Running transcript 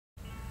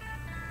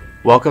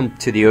Welcome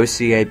to the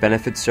OCA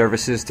Benefit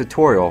Services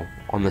tutorial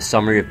on the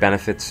Summary of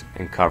Benefits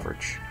and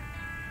Coverage.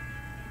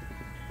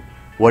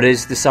 What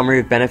is the Summary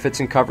of Benefits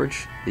and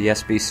Coverage, the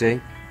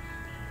SBC?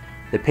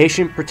 The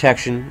Patient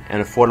Protection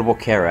and Affordable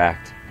Care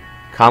Act,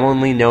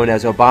 commonly known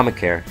as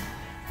Obamacare,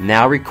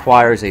 now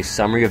requires a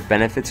summary of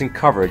benefits and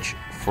coverage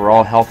for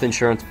all health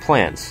insurance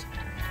plans.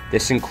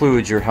 This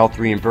includes your health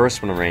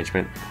reimbursement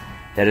arrangement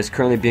that is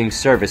currently being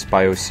serviced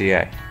by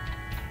OCA.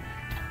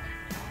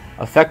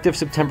 Effective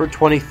September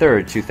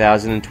 23,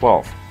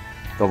 2012,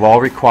 the law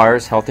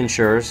requires health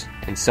insurers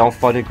and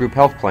self-funded group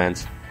health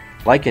plans,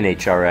 like an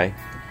HRA,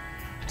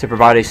 to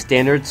provide a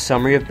standard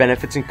summary of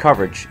benefits and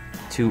coverage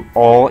to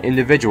all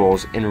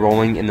individuals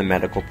enrolling in the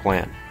medical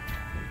plan.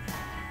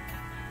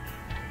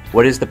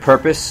 What is the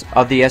purpose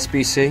of the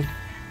SBC?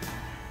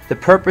 The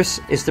purpose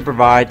is to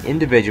provide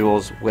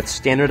individuals with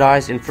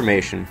standardized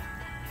information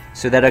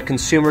so that a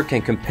consumer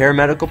can compare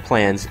medical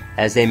plans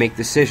as they make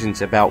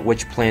decisions about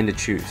which plan to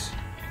choose.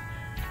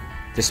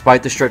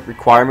 Despite the strict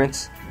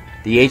requirements,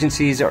 the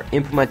agencies are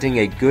implementing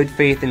a good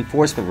faith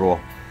enforcement rule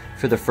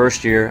for the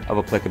first year of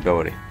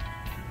applicability.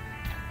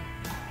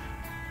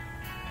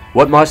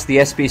 What must the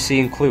SBC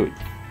include?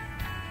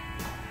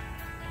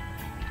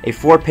 A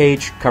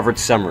 4-page coverage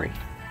summary,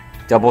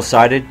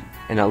 double-sided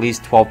and at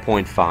least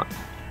 12-point font.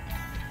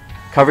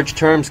 Coverage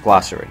terms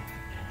glossary,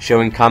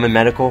 showing common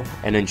medical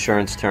and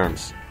insurance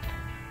terms.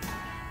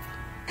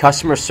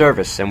 Customer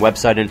service and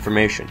website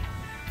information.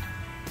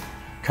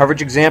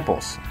 Coverage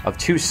examples of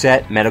 2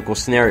 set medical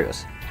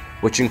scenarios,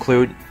 which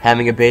include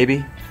having a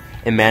baby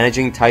and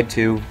managing type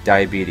 2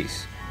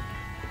 diabetes.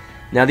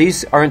 Now,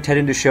 these are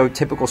intended to show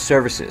typical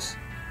services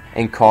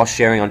and cost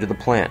sharing under the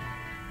plan.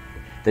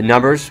 The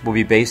numbers will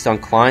be based on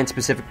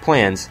client-specific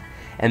plans,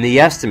 and the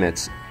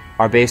estimates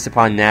are based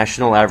upon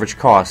national average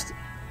cost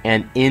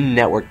and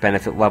in-network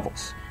benefit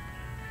levels.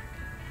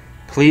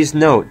 Please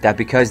note that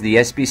because the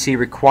SBC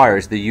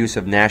requires the use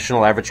of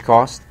national average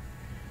cost,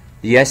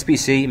 the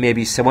SBC may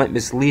be somewhat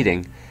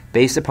misleading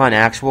based upon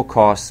actual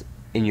costs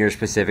in your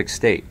specific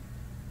state.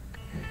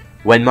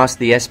 When must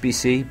the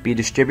SBC be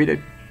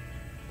distributed?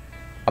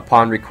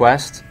 Upon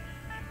request,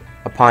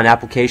 upon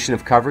application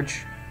of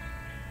coverage,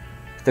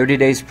 30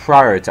 days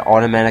prior to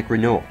automatic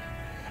renewal,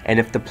 and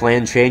if the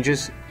plan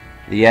changes,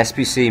 the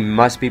SBC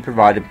must be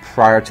provided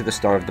prior to the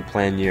start of the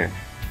plan year.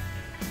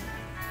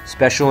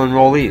 Special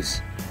enrollees,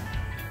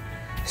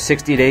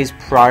 60 days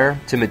prior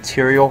to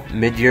material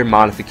mid-year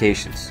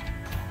modifications,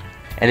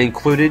 and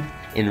included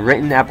in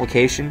written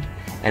application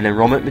and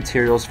enrollment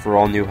materials for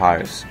all new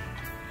hires.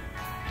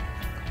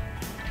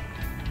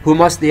 Who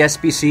must the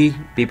SBC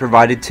be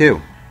provided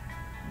to?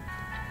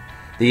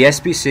 The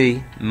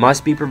SBC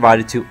must be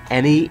provided to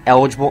any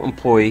eligible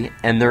employee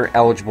and their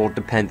eligible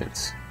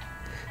dependents.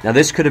 Now,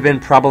 this could have been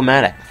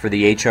problematic for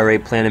the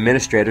HRA plan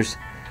administrators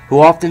who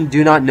often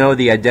do not know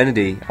the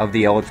identity of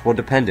the eligible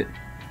dependent.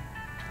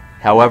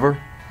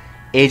 However,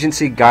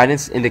 agency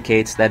guidance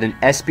indicates that an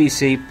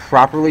SBC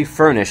properly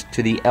furnished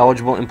to the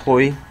eligible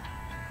employee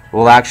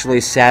will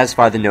actually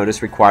satisfy the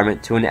notice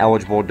requirement to an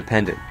eligible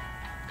dependent,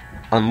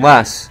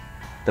 unless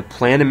the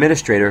plan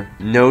administrator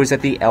knows that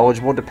the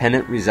eligible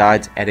dependent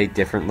resides at a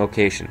different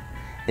location,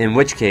 in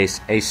which case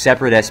a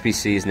separate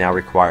SBC is now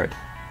required.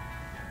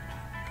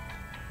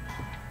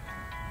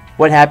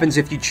 What happens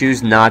if you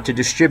choose not to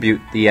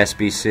distribute the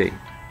SBC?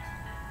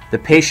 The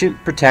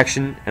Patient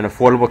Protection and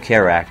Affordable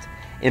Care Act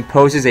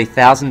imposes a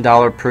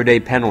 $1,000 per day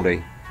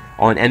penalty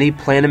on any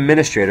plan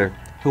administrator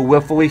who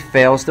willfully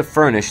fails to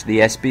furnish the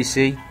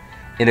SBC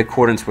in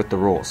accordance with the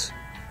rules.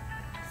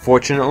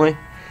 Fortunately,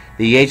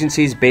 the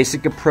agency's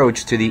basic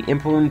approach to the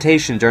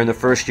implementation during the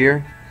first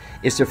year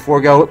is to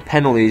forego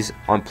penalties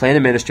on plan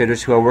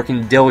administrators who are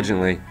working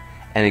diligently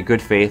and in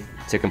good faith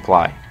to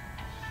comply.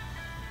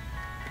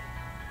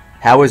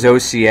 How is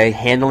OCA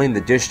handling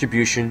the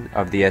distribution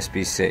of the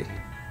SBC?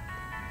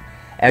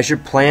 As your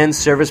plan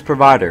service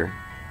provider,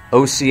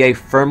 OCA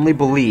firmly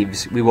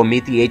believes we will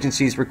meet the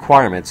agency's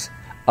requirements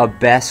of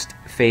best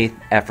faith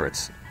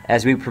efforts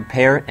as we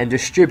prepare and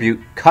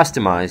distribute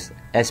customized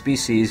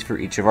SBCs for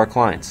each of our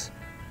clients.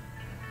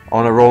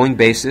 On a rolling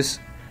basis,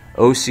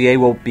 OCA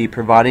will be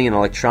providing an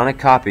electronic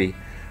copy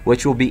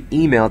which will be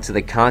emailed to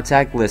the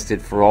contact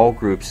listed for all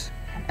groups,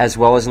 as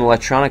well as an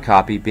electronic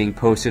copy being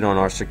posted on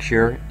our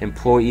secure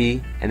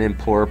employee and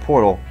employer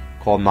portal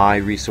called My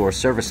Resource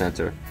Service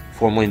Center,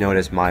 formerly known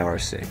as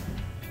MyRC.